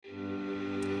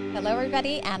Hello,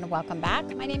 everybody, and welcome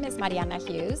back. My name is Mariana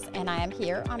Hughes, and I am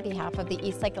here on behalf of the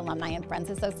Eastlake Alumni and Friends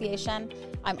Association.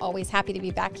 I'm always happy to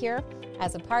be back here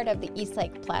as a part of the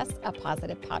Eastlake Plus, a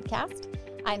positive podcast.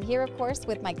 I'm here, of course,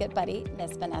 with my good buddy,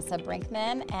 Miss Vanessa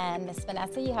Brinkman. And Miss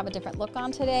Vanessa, you have a different look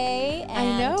on today.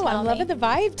 I know. I'm loving the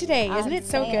vibe today. Isn't it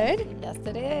so good? Yes,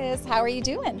 it is. How are you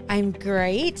doing? I'm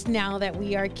great. Now that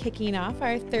we are kicking off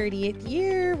our 30th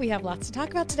year, we have lots to talk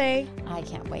about today. I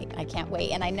can't wait. I can't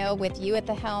wait. And I know with you at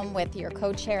the helm, with your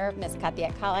co-chair, Miss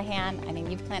Katia Callahan, I mean,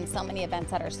 you've planned so many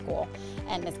events at our school.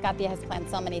 And Miss Katia has planned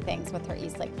so many things with her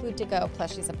Eastlake Food to Go.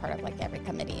 Plus, she's a part of like every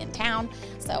committee in town.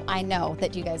 So I know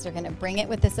that you guys are going to bring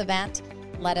it with this event.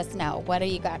 Let us know. What do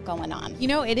you got going on? You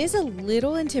know, it is a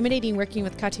little intimidating working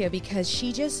with Katia because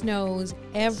she just knows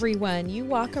everyone. You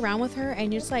walk around with her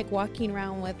and you're just like walking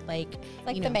around with like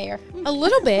the mayor. A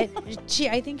little bit.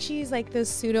 I think she's like the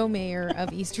pseudo mayor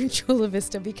of Eastern Chula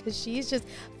Vista because she's just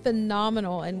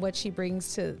phenomenal in what she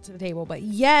brings to the table. But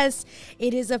yes,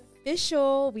 it is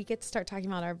official. We get to start talking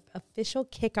about our official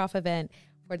kickoff event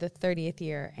for the 30th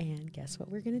year, and guess what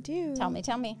we're gonna do? Tell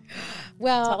me.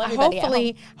 Well,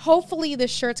 hopefully the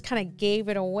shirts kind of gave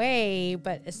it away,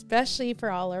 but especially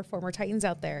for all our former Titans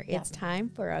out there, It's time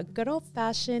for a good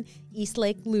old-fashioned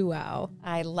Eastlake luau.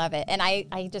 I love it, and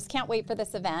I just can't wait for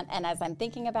this event. And as I'm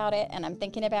thinking about it, and I'm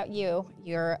thinking about you,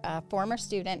 you're a former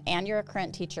student and you're a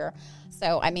current teacher,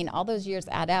 so I mean, all those years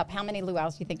add up. How many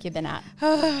luau's do you think you've been at?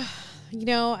 You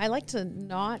know, I like to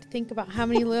not think about how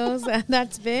many luau's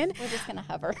that's been. We're just going to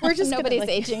hover. Nobody's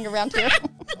aging around here.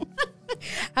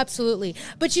 Absolutely.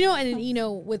 But,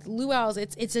 with luau's,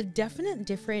 it's a definite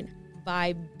different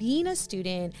vibe being a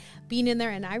student, being in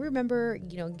there. And I remember,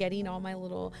 getting all my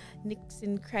little nicks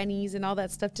and crannies and all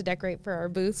that stuff to decorate for our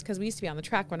booths because we used to be on the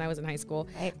track when I was in high school.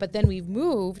 Right. But then we've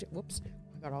moved.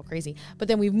 Got all crazy. But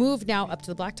then we've moved now up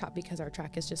to the blacktop because our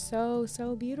track is just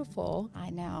so beautiful. I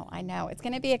know. It's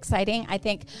going to be exciting. I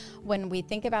think when we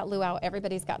think about luau,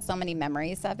 everybody's got so many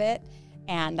memories of it.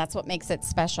 And that's what makes it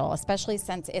special, especially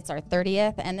since it's our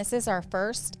 30th. And this is our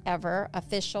first ever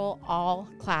official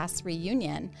all-class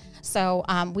reunion. So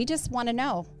we just want to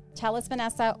know. Tell us,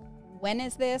 Vanessa, when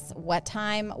is this? What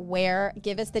time? Where?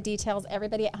 Give us the details.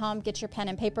 Everybody at home, get your pen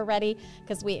and paper ready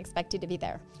because we expect you to be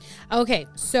there. Okay,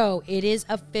 so it is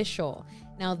official.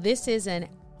 Now, this is an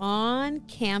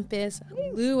on-campus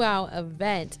luau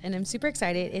event, and I'm super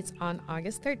excited. It's on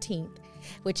August 13th,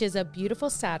 which is a beautiful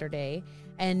Saturday.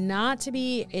 And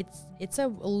it's a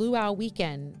luau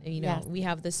weekend. Yes. We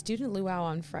have the student luau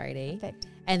on Friday. Perfect.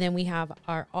 And then we have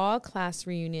our all-class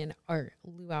reunion, or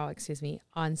luau,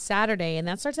 on Saturday, and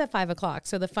that starts at 5 o'clock.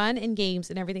 So the fun and games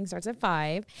and everything starts at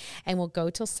 5, and we'll go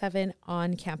till 7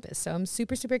 on campus. So I'm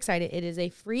super, super excited. It is a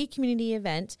free community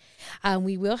event.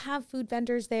 We will have food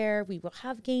vendors there. We will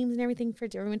have games and everything for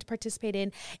everyone to participate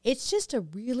in. It's just a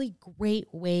really great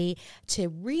way to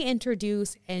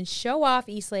reintroduce and show off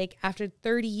Eastlake after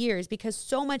 30 years because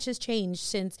so much has changed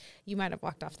since you might have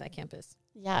walked off that campus.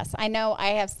 Yes, I know.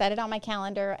 I have set it on my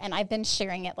calendar, and I've been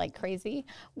sharing it like crazy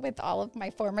with all of my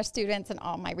former students and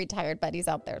all my retired buddies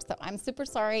out there. So I'm super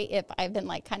sorry if I've been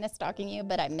like kind of stalking you,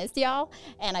 but I miss y'all,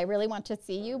 and I really want to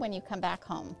see you when you come back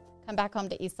home. Come back home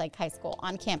to Eastlake High School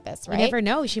on campus, right? You never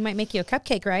know. She might make you a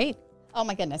cupcake, right? Oh,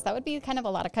 my goodness. That would be kind of a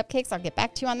lot of cupcakes. I'll get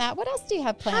back to you on that. What else do you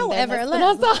have planned? However,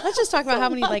 let's just talk about how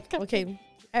many,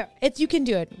 you can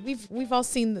do it. We've all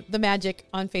seen the magic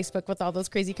on Facebook with all those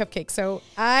crazy cupcakes. So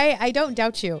I don't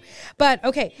doubt you. But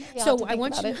okay, so I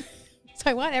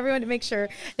want everyone to make sure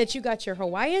that you got your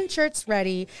Hawaiian shirts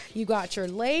ready. You got your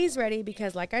leis ready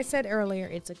because like I said earlier,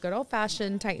 it's a good old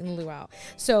fashioned Titan luau.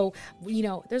 So,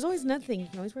 there's always nothing. You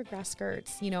can always wear grass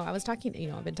skirts.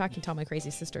 I've been talking to all my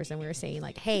crazy sisters and we were saying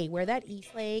like, hey, wear that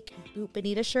Eastlake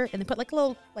Bonita shirt and then put like a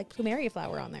little like plumeria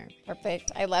flower on there.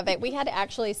 Perfect. I love it. We had to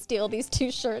actually steal these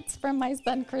 2 shirts from my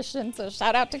son, Christian. So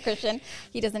shout out to Christian.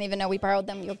 He doesn't even know we borrowed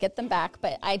them. You'll get them back,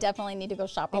 but I definitely need to go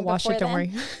shopping. I'll wash it, don't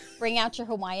worry. Bring out your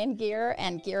Hawaiian gear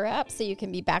and gear up so you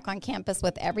can be back on campus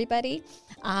with everybody.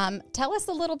 Tell us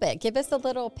a little bit. Give us a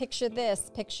little picture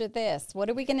this. What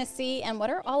are we going to see? And what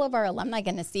are all of our alumni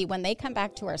going to see when they come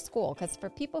back to our school? Because for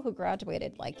people who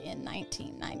graduated like in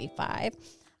 1995,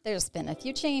 there's been a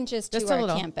few changes to our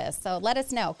campus. So let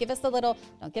us know. Give us a little.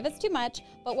 Don't give us too much,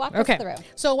 but walk us through.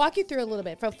 So I'll walk you through a little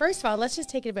bit. First of all, let's just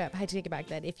take it back. I had to take it back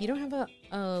that if you don't have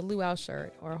a luau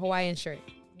shirt or a Hawaiian shirt,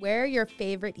 wear your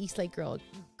favorite Eastlake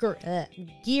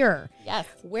gear. Yes.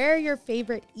 Wear your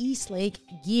favorite Eastlake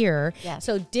gear. Yes.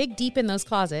 So dig deep in those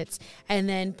closets and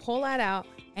then pull that out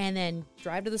and then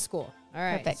drive to the school. All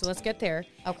right. Perfect. So let's get there.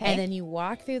 Okay. And then you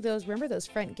walk through remember those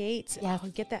front gates? Yes.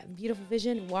 Get that beautiful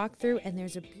vision, walk through, and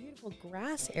there's a beautiful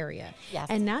grass area. Yes.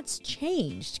 And that's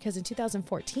changed because in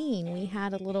 2014, we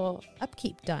had a little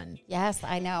upkeep done. Yes,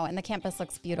 I know. And the campus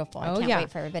looks beautiful. I can't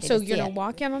wait for everybody so to see you're going it. to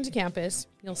walk out onto campus.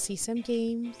 You'll see some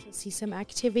games. You'll see some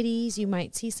activities. You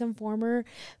might see some former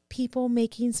people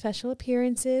making special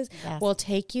appearances. Yes. We'll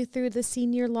take you through the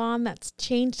senior lawn. That's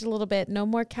changed a little bit. No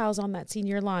more cows on that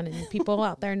senior lawn. And people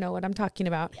out there know what I'm talking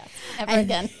about. Yes. Never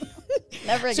again.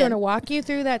 Never again. So we're going to walk you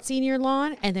through that senior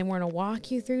lawn, and then we're going to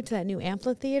walk you through to that new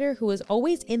amphitheater who was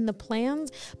always in the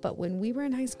plans. But when we were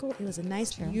in high school, it was a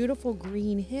nice, beautiful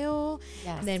green hill.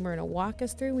 Yes. And then we're going to walk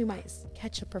us through. We might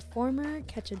catch a performer,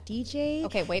 catch a DJ.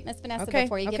 Okay, wait, Miss Vanessa, Okay,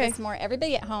 before you give us more,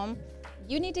 everybody at home,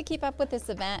 you need to keep up with this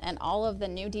event and all of the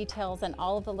new details and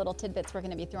all of the little tidbits we're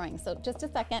going to be throwing. So just a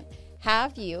second,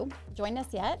 have you joined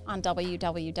us yet on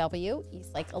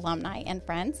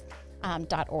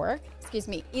www.eastlakealumniandfriends.org.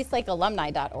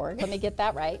 eastlakealumni.org. Let me get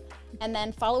that right. And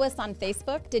then follow us on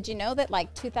Facebook. Did you know that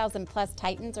like 2,000 plus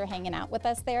Titans are hanging out with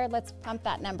us there? Let's pump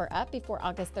that number up before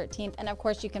August 13th. And of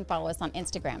course, you can follow us on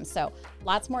Instagram. So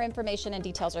lots more information and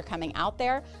details are coming out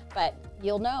there, but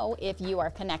you'll know if you are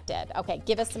connected. Okay,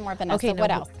 give us some more, Vanessa. Okay, what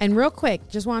else? And real quick,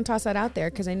 just want to toss that out there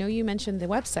because I know you mentioned the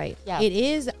website. Yeah. It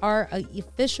is our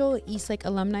official Eastlake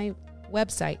alumni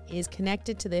website is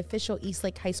connected to the official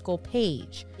Eastlake High School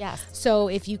page. Yes. So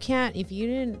if you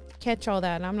didn't catch all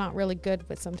that, and I'm not really good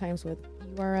with sometimes with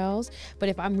URLs, but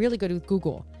if I'm really good with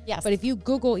Google. Yes. But if you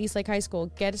Google Eastlake High School,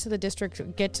 get to the district,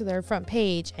 get to their front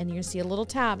page, and you see a little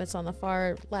tab. It's on the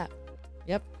far left.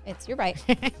 Yep. You're right.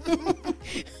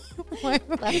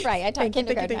 Left, right. I taught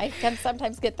kindergarten. I can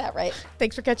sometimes get that right.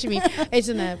 Thanks for catching me. It's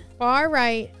in the far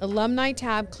right alumni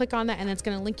tab. Click on that, and it's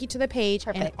going to link you to the page.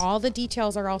 Perfect. And all the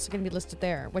details are also going to be listed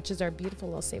there, which is our beautiful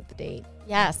little save the date.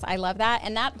 Yes, I love that.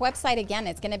 And that website, again,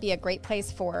 it's going to be a great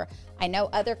place for, I know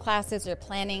other classes are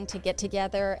planning to get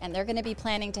together, and they're going to be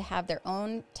planning to have their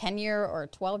own 10-year or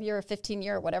 12-year or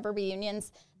 15-year or whatever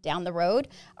reunions down the road.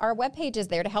 Our webpage is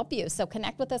there to help you. So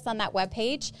connect with us on that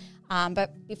webpage.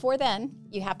 But before then,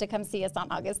 you have to come see us on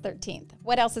August 13th.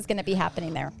 What else is going to be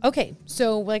happening there? Okay,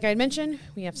 so like I mentioned,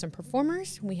 we have some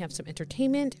performers, we have some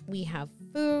entertainment, we have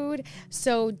food.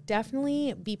 So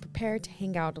definitely be prepared to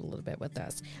hang out a little bit with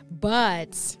us.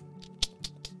 But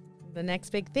the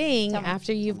next big thing,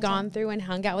 after you've gone through and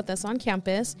hung out with us on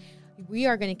campus, we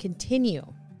are going to continue.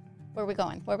 Where are we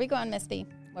going? Where are we going, Miss B?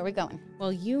 Where are we going?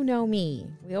 Well, you know me.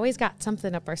 We always got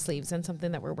something up our sleeves and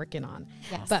something that we're working on.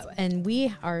 Yes. And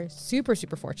we are super,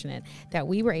 super fortunate that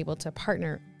we were able to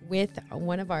partner with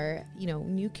one of our,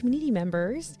 new community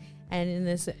members. And in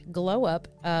this glow up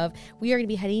of, we are going to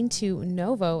be heading to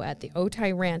Novo at the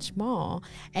Otay Ranch Mall,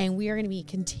 and we are going to be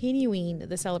continuing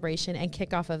the celebration and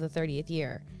kickoff of the 30th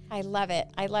year. I love it.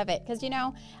 I love it. Because,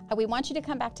 we want you to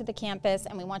come back to the campus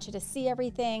and we want you to see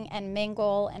everything and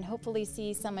mingle and hopefully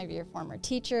see some of your former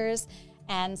teachers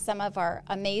and some of our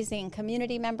amazing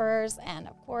community members and,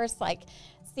 of course,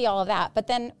 see all of that. But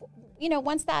then,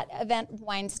 once that event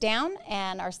winds down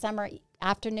and our summer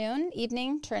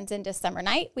evening turns into summer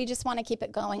night, we just want to keep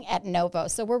it going at Novo.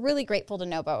 So we're really grateful to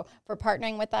Novo for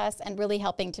partnering with us and really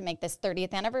helping to make this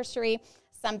 30th anniversary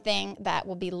something that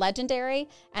will be legendary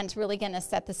and it's really going to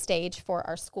set the stage for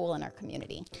our school and our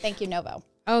community. Thank you, Novo.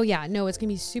 Oh yeah, no, it's going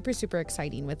to be super, super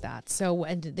exciting with that. So,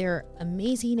 and they're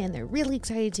amazing and they're really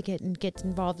excited to get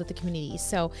involved with the community.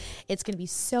 So it's going to be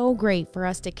so great for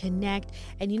us to connect.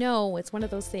 And it's one of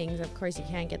those things, of course, you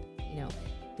can't get,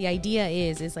 the idea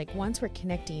is like once we're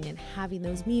connecting and having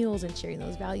those meals and sharing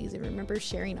those values and remember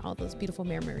sharing all those beautiful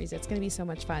memories, it's going to be so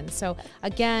much fun. So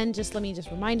again, let me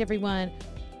remind everyone,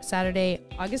 Saturday,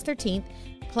 August 13th,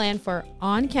 plan for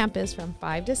on campus from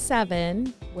 5 to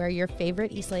 7. Wear your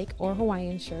favorite Eastlake or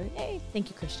Hawaiian shirt. Hey, thank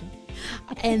you, Christian.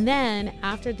 And then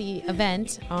after the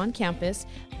event on campus,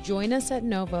 join us at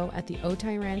Novo at the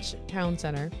Otay Ranch Town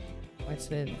Center. What's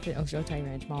the Otay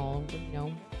Ranch Mall?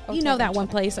 That one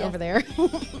place over there.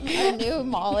 Our new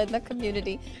mall in the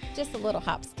community. Just a little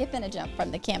hop, skip, and a jump from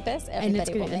the campus.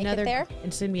 Everybody will make it there.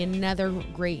 It's going to be another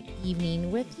great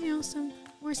evening with, some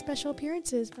more special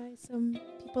appearances by some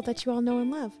people that you all know and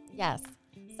love. Yes.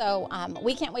 So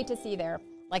we can't wait to see you there.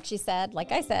 Like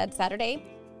I said, Saturday,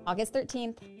 August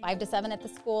 13th, 5 to 7 at the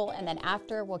school. And then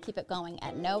after, we'll keep it going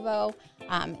at Novo.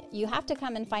 You have to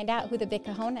come and find out who the Big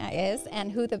Kahuna is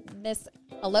and who the Miss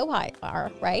Aloha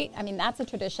are, right? I mean, that's a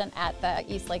tradition at the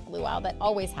Eastlake Luau that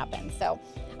always happens. So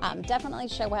definitely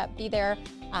show up, be there,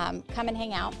 come and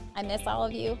hang out. I miss all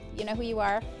of you. You know who you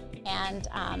are. And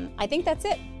I think that's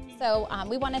it. So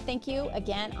we want to thank you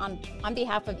again on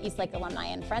behalf of Eastlake Alumni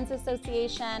and Friends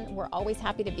Association. We're always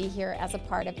happy to be here as a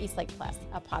part of Eastlake Plus,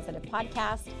 a positive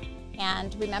podcast.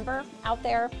 And remember, out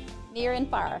there, near and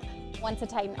far, once a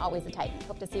Titan, always a Titan.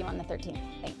 Hope to see you on the 13th.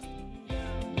 Thanks.